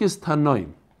Machloikis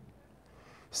Tanoim.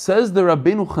 Says the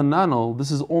Rabbeinu Chananel, this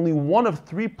is only one of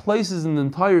 3 places in the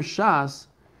entire Shas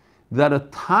that a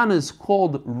Tana is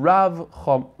called Rav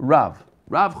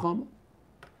Chama.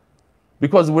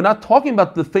 Because we're not talking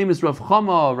about the famous Rav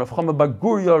Chama Bar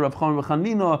Guria, Rav Chama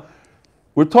Chanina.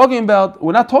 We're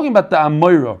not talking about the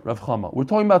Amoira Rav Chama. We're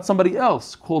talking about somebody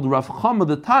else called Rav Chama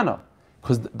the Tana,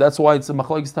 because that's why it's a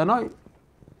Machlokes Tanaim.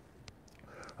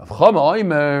 Rav Chama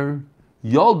Oimer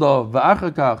Yolda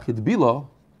v'achakach hitbila.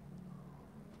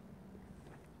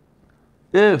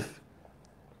 If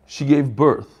she gave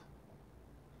birth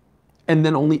and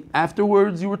then only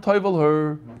afterwards you were toivel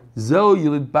her, zeo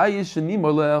yilid bayis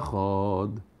shenimar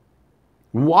le'echad.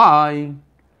 Why?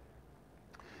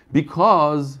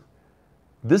 Because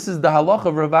this is the halacha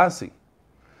of Rav Asi.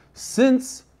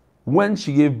 Since when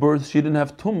she gave birth she didn't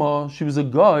have tumah, she was a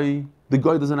guy, the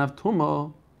guy doesn't have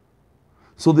tumah,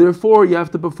 so therefore you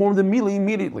have to perform the milah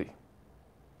immediately.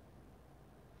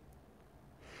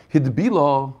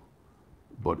 Hidbila,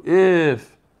 but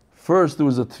if first there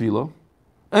was a tefillah,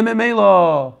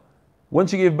 ememela, when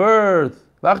she gave birth,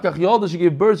 she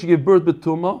gave birth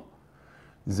betuma,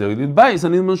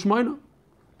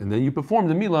 and then you perform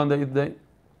the milah on the 8th day.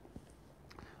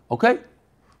 Okay,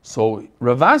 so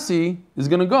Rav Asi is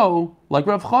going to go like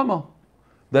Rav Chama,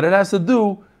 that it has to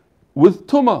do with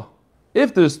tumah.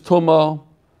 If there's tumah,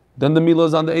 then the milah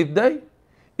is on the 8th day.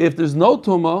 If there's no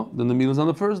tumah, then the milah is on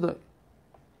the 1st day.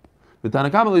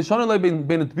 Tanakama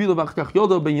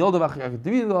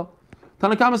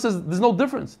says there's no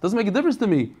difference. It doesn't make a difference to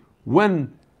me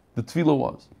when the tefillah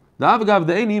was.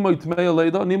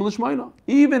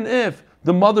 Even if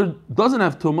the mother doesn't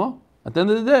have tumah, at the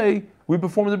end of the day, we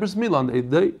perform the bris milah on the 8th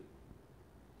day.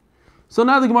 So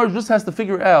now the Gemara just has to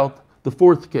figure out the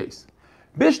 4th case.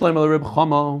 You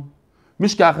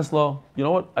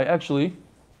know what? I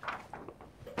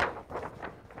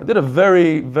did a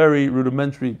very, very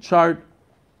rudimentary chart.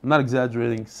 I'm not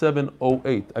exaggerating.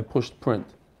 708. I pushed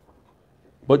print.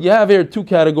 But you have here 2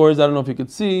 categories. I don't know if you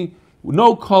could see.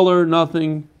 No color,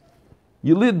 nothing.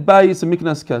 Yilid bayis and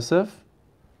miknas kesef.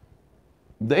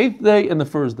 The 8th day and the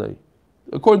 1st day,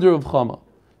 according to Rav Chama.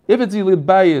 If it's yilid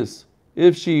bayis,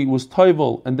 if she was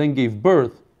toivel and then gave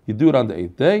birth, you do it on the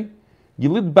 8th day.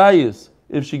 Yilid bayis,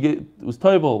 if she was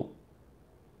toivel,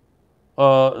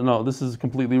 no, this is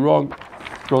completely wrong.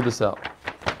 Throw this out.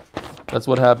 That's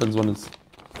what happens when it's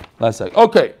last second.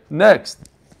 Okay, next.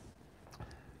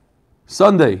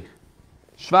 Sunday.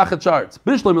 Shvacha charts.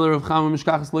 Bishlam Rav Chama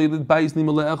mishkachas yilid bayis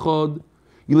nima le'echad,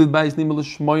 yilid bayis nima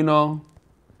le'shmoina,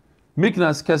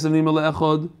 miknas kesem nima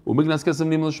le'echad, or miknas kesem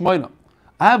nima le'shmoina.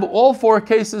 I have all 4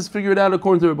 cases figured out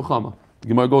according to Rav Chama. The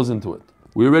Gemara goes into it.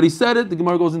 We already said it. The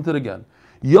Gemara goes into it again.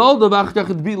 Yolda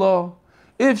v'achkachet bila.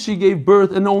 If she gave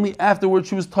birth and only afterwards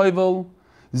she was toivel,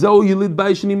 zeu yilid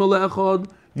bayis nima le'echad.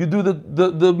 You do the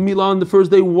milah on the 1st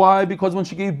day. Why? Because when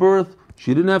she gave birth,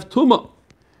 she didn't have tumah.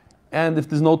 And if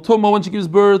there's no tumah when she gives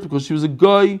birth, because she was a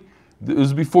guy, it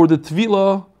was before the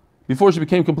tefillah, before she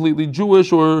became completely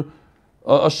Jewish, or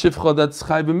a shifcha that's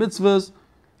chai b'mitzvahs,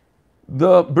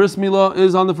 the bris milah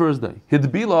is on the first day.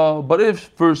 Hidbila, but if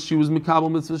first she was mikabel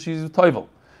mitzvahs, she's toivel.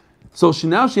 So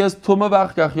now she has tumah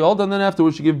v'achkach yolda, and then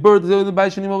afterwards she gave birth to the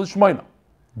bayis shenimal l'shmoina.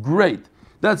 Great,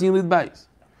 that's yilid bayis.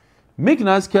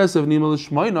 Miknas kesev nimal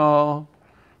l'shmoina.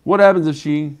 What happens if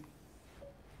she?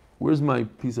 Where's my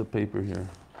piece of paper here?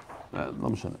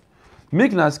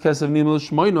 Miknas kesev nimal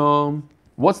l'shmoina.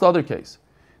 What's the other case?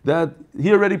 That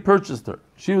he already purchased her.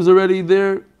 She was already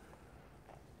there.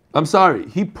 I'm sorry,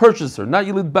 he purchased her, not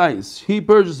Yilid Bayis. He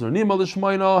purchased her. Nimal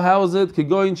l'shmoina. How is it?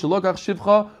 Kegoyin shelokach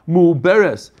shivcha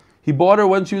mu'beres. He bought her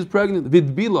when she was pregnant.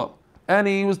 Vidbila. And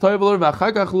he was toivel her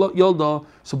v'achakach yolda.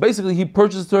 So basically he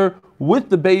purchased her with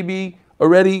the baby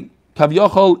already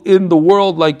kavyachol in the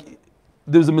world, like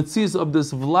there's a mitzvah of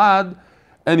this Vlad,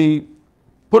 and he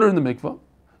put her in the mikvah.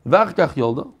 V'achakach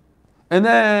yolda. And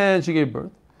then she gave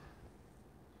birth.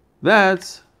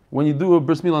 That's when you do a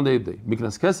bris milah on the 8th day.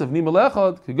 Miknas kesef nimal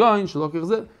echad kegayin shalokach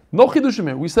zeh. No chidushim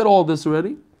here. We said all this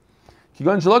already.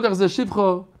 Kegayin shalokach zeh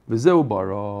shivcha v'zeu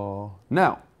bara.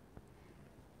 Now,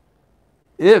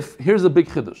 here's a big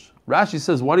chidush. Rashi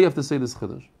says, why do you have to say this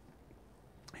chidush?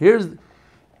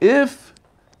 If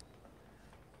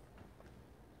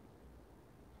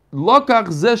lokach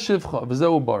zeh shivcha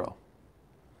v'zeu bara.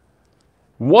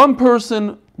 One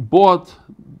person bought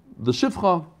the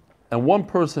shivcha and one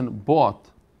person bought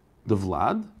the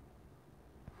Vlad.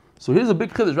 So here's a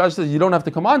big chiddush. Rashi says you don't have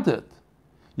to come on to it.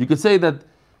 You could say that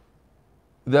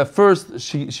first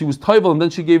she was toivel and then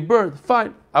she gave birth.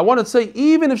 Fine. I want to say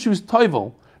even if she was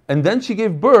toivel and then she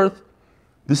gave birth,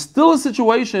 there's still a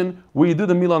situation where you do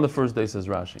the milah on the first day, says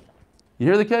Rashi. You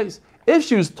hear the case? If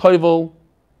she was toivel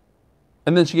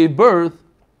and then she gave birth,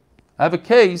 I have a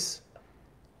case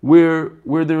where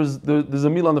there's a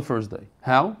milah on the first day.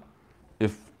 How?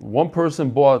 If one person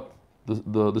bought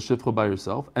the shivcha by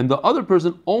herself, and the other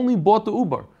person only bought the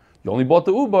ubar. You only bought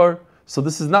the ubar, so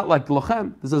this is not like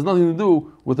lochem. This has nothing to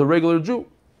do with a regular Jew.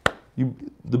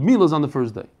 The milah is on the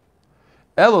first day.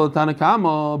 Elo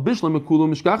tanakama bishlam ekulu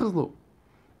mishkachas lo.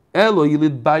 Elo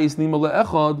yilid bayis nima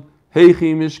leechad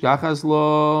heichi mishkachas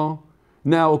lo.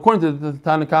 Now, according to the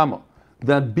Tanakama,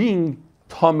 that being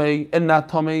tamei and not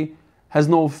tamei has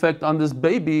no effect on this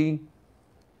baby.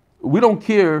 We don't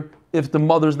care if the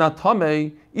mother's not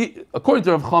tamei. According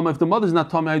to Rav Chama, if the mother's not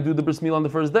tamei, I do the bris milah on the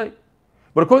first day.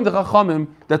 But according to Chachamim,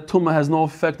 that tumah has no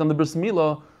effect on the bris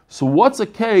milah. So what's a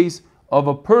case of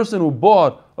a person who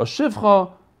bought a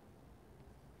shivcha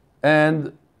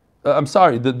and the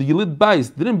Yilid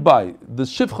Bayis didn't buy, the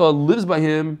shivcha lives by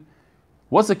him?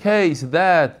 What's the case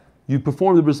that you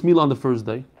perform the bris milah on the first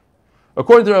day?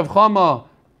 According to Rav Chama,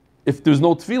 if there's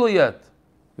no tefillah yet,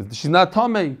 if she's not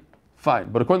tamei,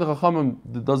 fine. But according to Chachamim,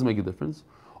 it does make a difference.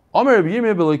 A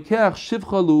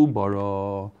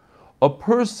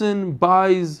person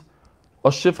buys a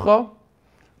shivcha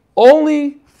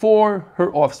only for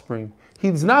her offspring.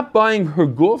 He's not buying her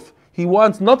guf. He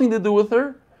wants nothing to do with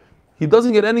her. He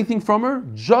doesn't get anything from her,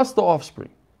 just the offspring.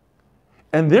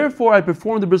 And therefore, I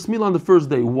perform the bris milah on the first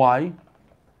day. Why?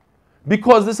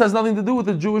 Because this has nothing to do with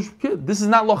the Jewish kid. This is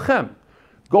not lochem.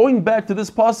 Going back to this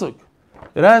pasuk,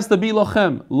 it has to be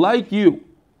lochem, like you.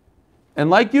 And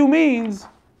like you means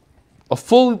a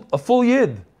full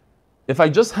yid. If I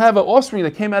just have an offspring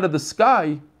that came out of the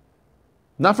sky,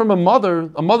 not from a mother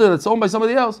that's owned by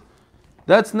somebody else,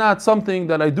 that's not something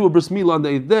that I do a bris milah on the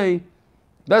 8th day.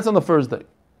 That's on the first day.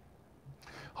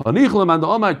 This is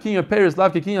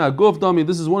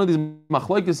one of these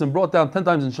machlokes and brought down 10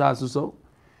 times in Shas or so.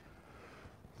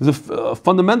 There's a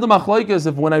fundamental machlokes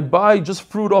if when I buy just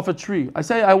fruit off a tree, I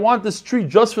say I want this tree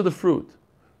just for the fruit.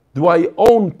 Do I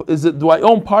own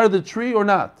part of the tree or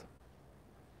not?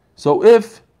 So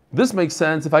if this makes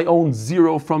sense, if I own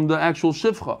zero from the actual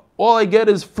shivcha, all I get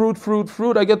is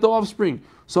fruit, I get the offspring.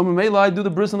 So Mamela, I do the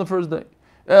bris on the first day.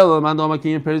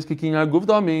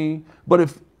 But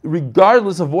if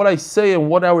regardless of what I say and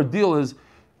what our deal is,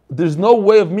 there's no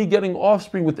way of me getting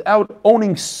offspring without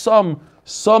owning some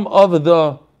of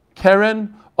the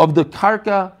keren, of the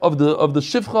karka, of the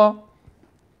shivcha.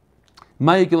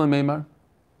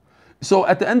 So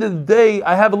at the end of the day,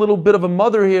 I have a little bit of a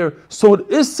mother here, so it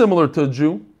is similar to a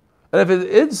Jew. And if it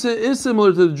is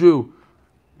similar to the Jew,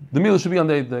 the milah should be on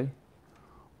the 8th day.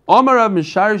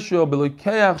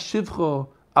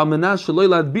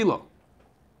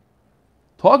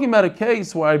 Talking about a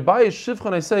case where I buy a shivcha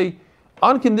and I say,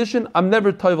 on condition, I'm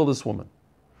never toivel this woman.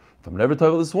 If I'm never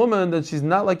toivel this woman, then she's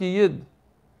not like a yid.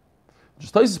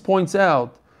 Just Tosfos points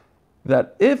out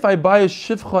that if I buy a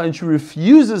shivcha and she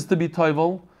refuses to be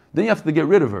toivel, then you have to get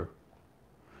rid of her.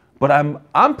 But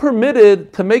I'm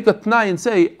permitted to make a t'nai and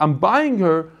say, I'm buying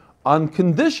her on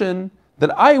condition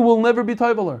that I will never be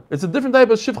taival her. It's a different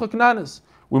type of shivcha knanis.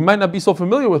 We might not be so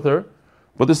familiar with her,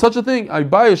 but there's such a thing. I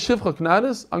buy a shivcha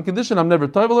knanis on condition I'm never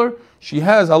taival her. She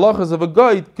has halachas of a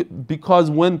guide because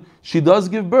when she does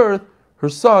give birth, her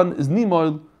son is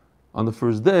nimoil on the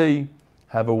first day.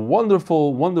 Have a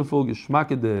wonderful, wonderful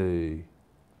Geschmacke day.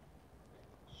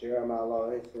 Shira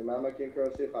Malois, Mama Kim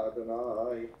Krosi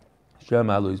Adonai. Shira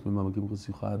Malois, Mama Kim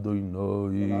Krosi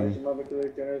Adonai. Mama Kim Krosi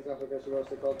Adonai.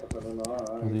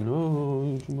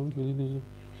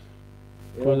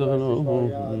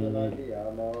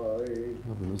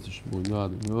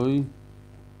 Adonai.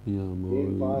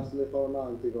 Impas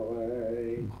lefonan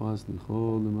tivorei. Impas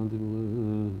lefonan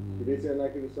tivorei. Kibitze na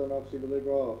kibitze nafshi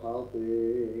b'legro chalti.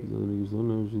 Kibitze na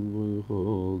nafshi b'legro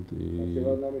chalti.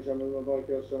 Kibitze na mishamim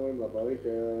laboiker shamim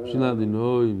laboiker. Shina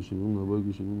dinoi mishamim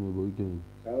laboiker shamim laboiker.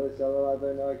 Chayil shalal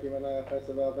adonai kimanai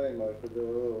chesed v'avei mo'echadu.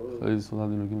 Chayil shalal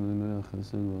adonai kimanai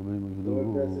chesed v'avei mo'echadu.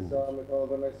 U'vdes Yisrael mikol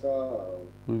v'nesal.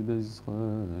 U'vdes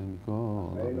Yisrael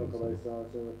mikol v'nesal. Eino kol Yisrael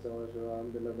shemitzal Yisrael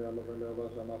b'levi alofen le'avah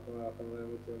shamachim le'achem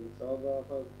I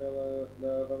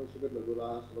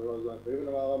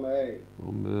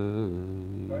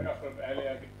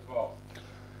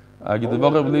get the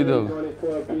Woche Blido.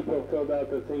 24 people filled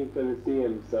out the thing for the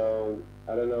CM, so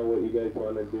I don't know what you guys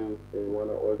want to do if you want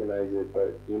to organize it,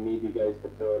 but you need you guys to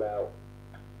fill it out.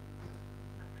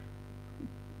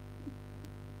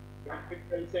 Great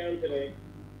picture and sound today.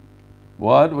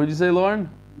 What? What'd you say, Lauren?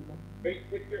 Great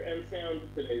picture and sound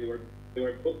today. They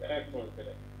were both excellent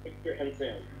today. Picture and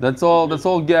sound. That's all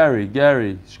Gary.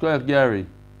 Shkoyach Gary.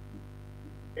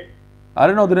 I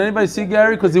don't know, did anybody see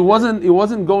Gary? Because he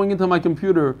wasn't going into my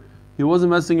computer. He wasn't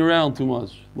messing around too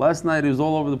much. Last night he was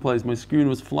all over the place. My screen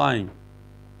was flying.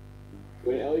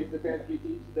 When Eli Stefanski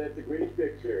teaches, that's a great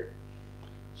picture.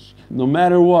 No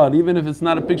matter what, even if it's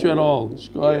not a picture at all.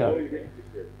 Shkoyach.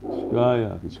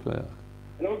 I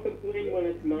don't complain when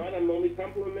it's not. I'm only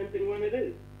complimenting when it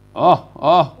is.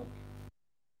 Oh,